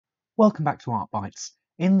Welcome back to Art Bytes.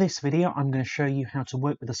 In this video I'm going to show you how to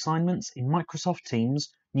work with assignments in Microsoft Teams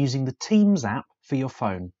using the Teams app for your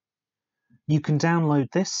phone. You can download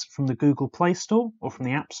this from the Google Play Store or from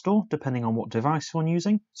the App Store depending on what device you're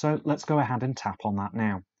using, so let's go ahead and tap on that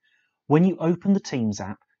now. When you open the Teams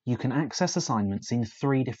app you can access assignments in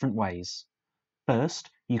three different ways. First,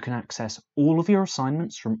 you can access all of your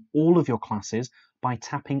assignments from all of your classes by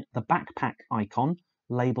tapping the backpack icon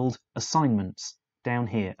labelled Assignments down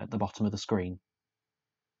here at the bottom of the screen.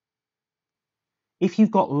 If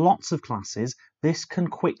you've got lots of classes, this can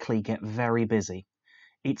quickly get very busy.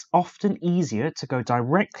 It's often easier to go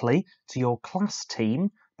directly to your class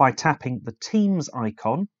team by tapping the Teams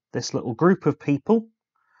icon, this little group of people,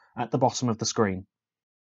 at the bottom of the screen.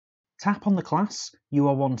 Tap on the class you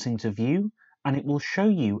are wanting to view and it will show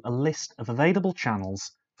you a list of available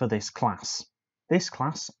channels for this class. This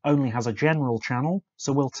class only has a general channel,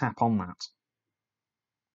 so we'll tap on that.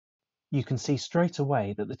 You can see straight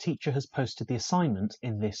away that the teacher has posted the assignment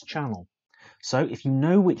in this channel. So if you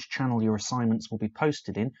know which channel your assignments will be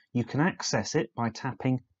posted in, you can access it by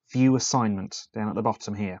tapping View Assignment down at the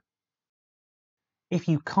bottom here. If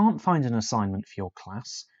you can't find an assignment for your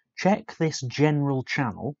class, check this general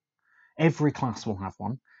channel, every class will have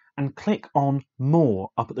one, and click on More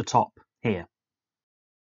up at the top here.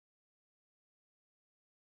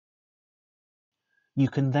 You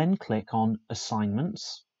can then click on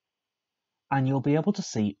Assignments, and you'll be able to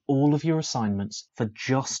see all of your assignments for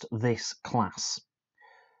just this class.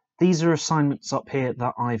 These are assignments up here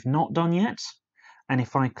that I've not done yet, and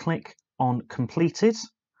if I click on Completed,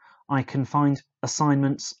 I can find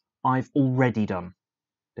assignments I've already done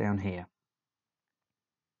down here.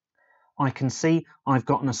 I can see I've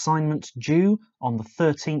got an assignment due on the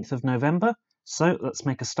 13th of November, so let's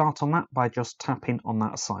make a start on that by just tapping on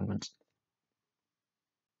that assignment.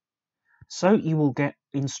 So you will get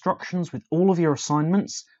instructions with all of your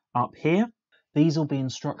assignments up here. These will be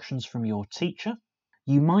instructions from your teacher.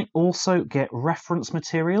 You might also get reference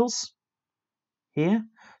materials here.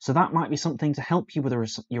 So that might be something to help you with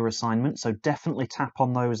your assignment. So definitely tap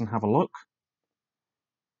on those and have a look.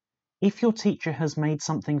 If your teacher has made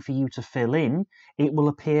something for you to fill in, it will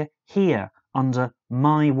appear here under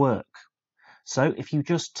My Work. So if you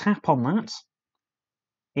just tap on that,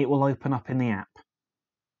 it will open up in the app.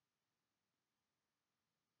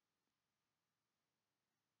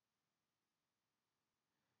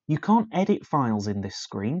 You can't edit files in this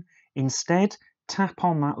screen. Instead, tap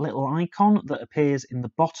on that little icon that appears in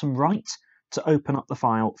the bottom right to open up the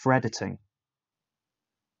file for editing.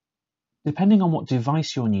 Depending on what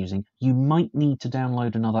device you're using, you might need to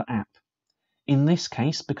download another app. In this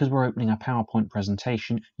case, because we're opening a PowerPoint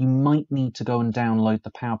presentation, you might need to go and download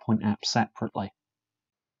the PowerPoint app separately.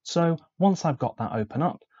 So once I've got that open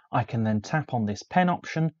up, I can then tap on this pen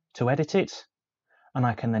option to edit it, and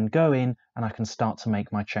I can then go in and I can start to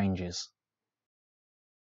make my changes.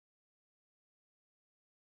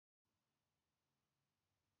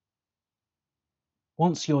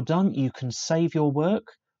 Once you're done, you can save your work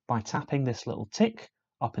by tapping this little tick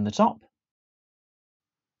up in the top,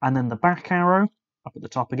 and then the back arrow up at the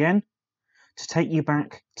top again to take you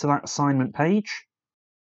back to that assignment page.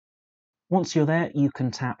 Once you're there, you can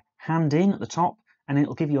tap Hand In at the top and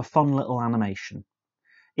it'll give you a fun little animation.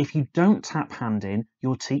 If you don't tap Hand In,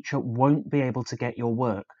 your teacher won't be able to get your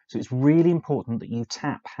work, so it's really important that you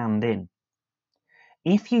tap Hand In.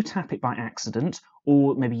 If you tap it by accident,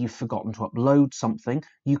 or maybe you've forgotten to upload something,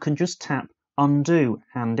 you can just tap Undo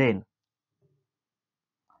Hand In,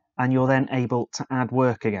 and you're then able to add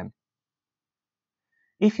work again.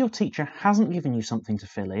 If your teacher hasn't given you something to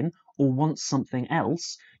fill in, or wants something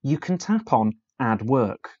else, you can tap on Add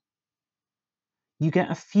Work. You get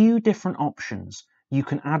a few different options. You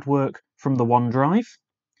can add work from the OneDrive,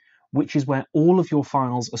 which is where all of your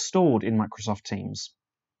files are stored in Microsoft Teams.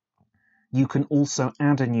 You can also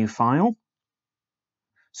add a new file.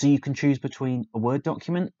 So you can choose between a Word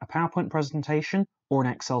document, a PowerPoint presentation, or an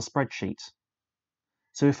Excel spreadsheet.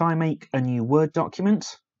 So if I make a new Word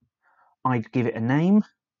document, I'd give it a name,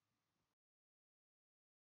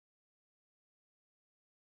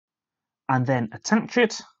 and then attach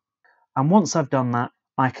it. And once I've done that,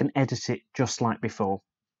 I can edit it just like before.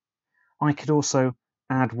 I could also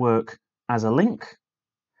add work as a link.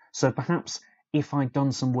 So perhaps if I'd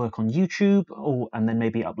done some work on YouTube and then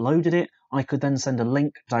maybe uploaded it, I could then send a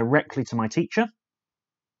link directly to my teacher.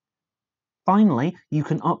 Finally, you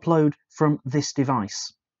can upload from this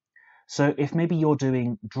device. So if maybe you're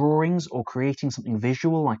doing drawings or creating something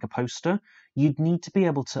visual like a poster, you'd need to be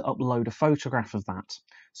able to upload a photograph of that.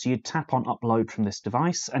 So you'd tap on Upload from this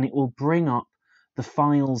device and it will bring up the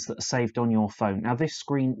files that are saved on your phone. Now this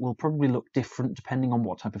screen will probably look different depending on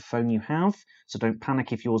what type of phone you have, so don't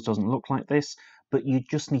panic if yours doesn't look like this, but you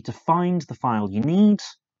just need to find the file you need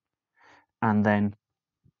and then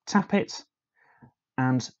tap it,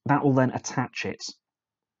 and that will then attach it.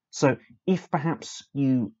 So if perhaps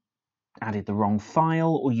you added the wrong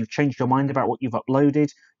file or you've changed your mind about what you've uploaded,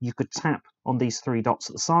 you could tap on these three dots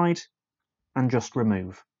at the side and just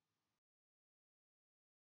remove.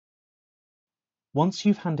 Once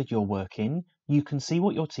you've handed your work in, you can see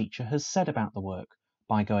what your teacher has said about the work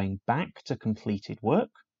by going back to completed work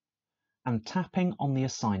and tapping on the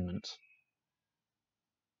assignment.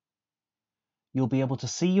 You'll be able to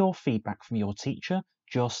see your feedback from your teacher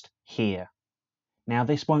just here. Now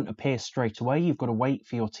this won't appear straight away, you've got to wait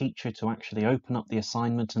for your teacher to actually open up the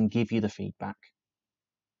assignment and give you the feedback.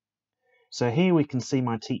 So here we can see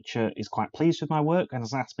my teacher is quite pleased with my work and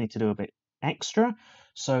has asked me to do a bit extra.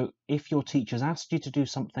 So if your teacher's asked you to do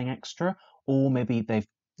something extra, or maybe they've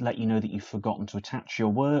let you know that you've forgotten to attach your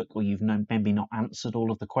work, or you've maybe not answered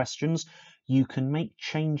all of the questions, you can make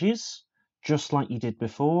changes just like you did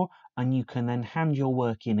before, and you can then hand your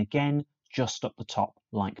work in again just up the top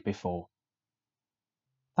like before.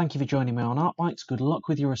 Thank you for joining me on ArtBytes. Good luck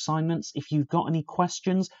with your assignments. If you've got any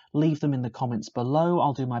questions, leave them in the comments below.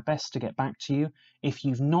 I'll do my best to get back to you. If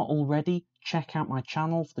you've not already, check out my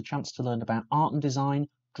channel for the chance to learn about art and design,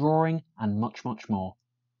 drawing, and much, much more.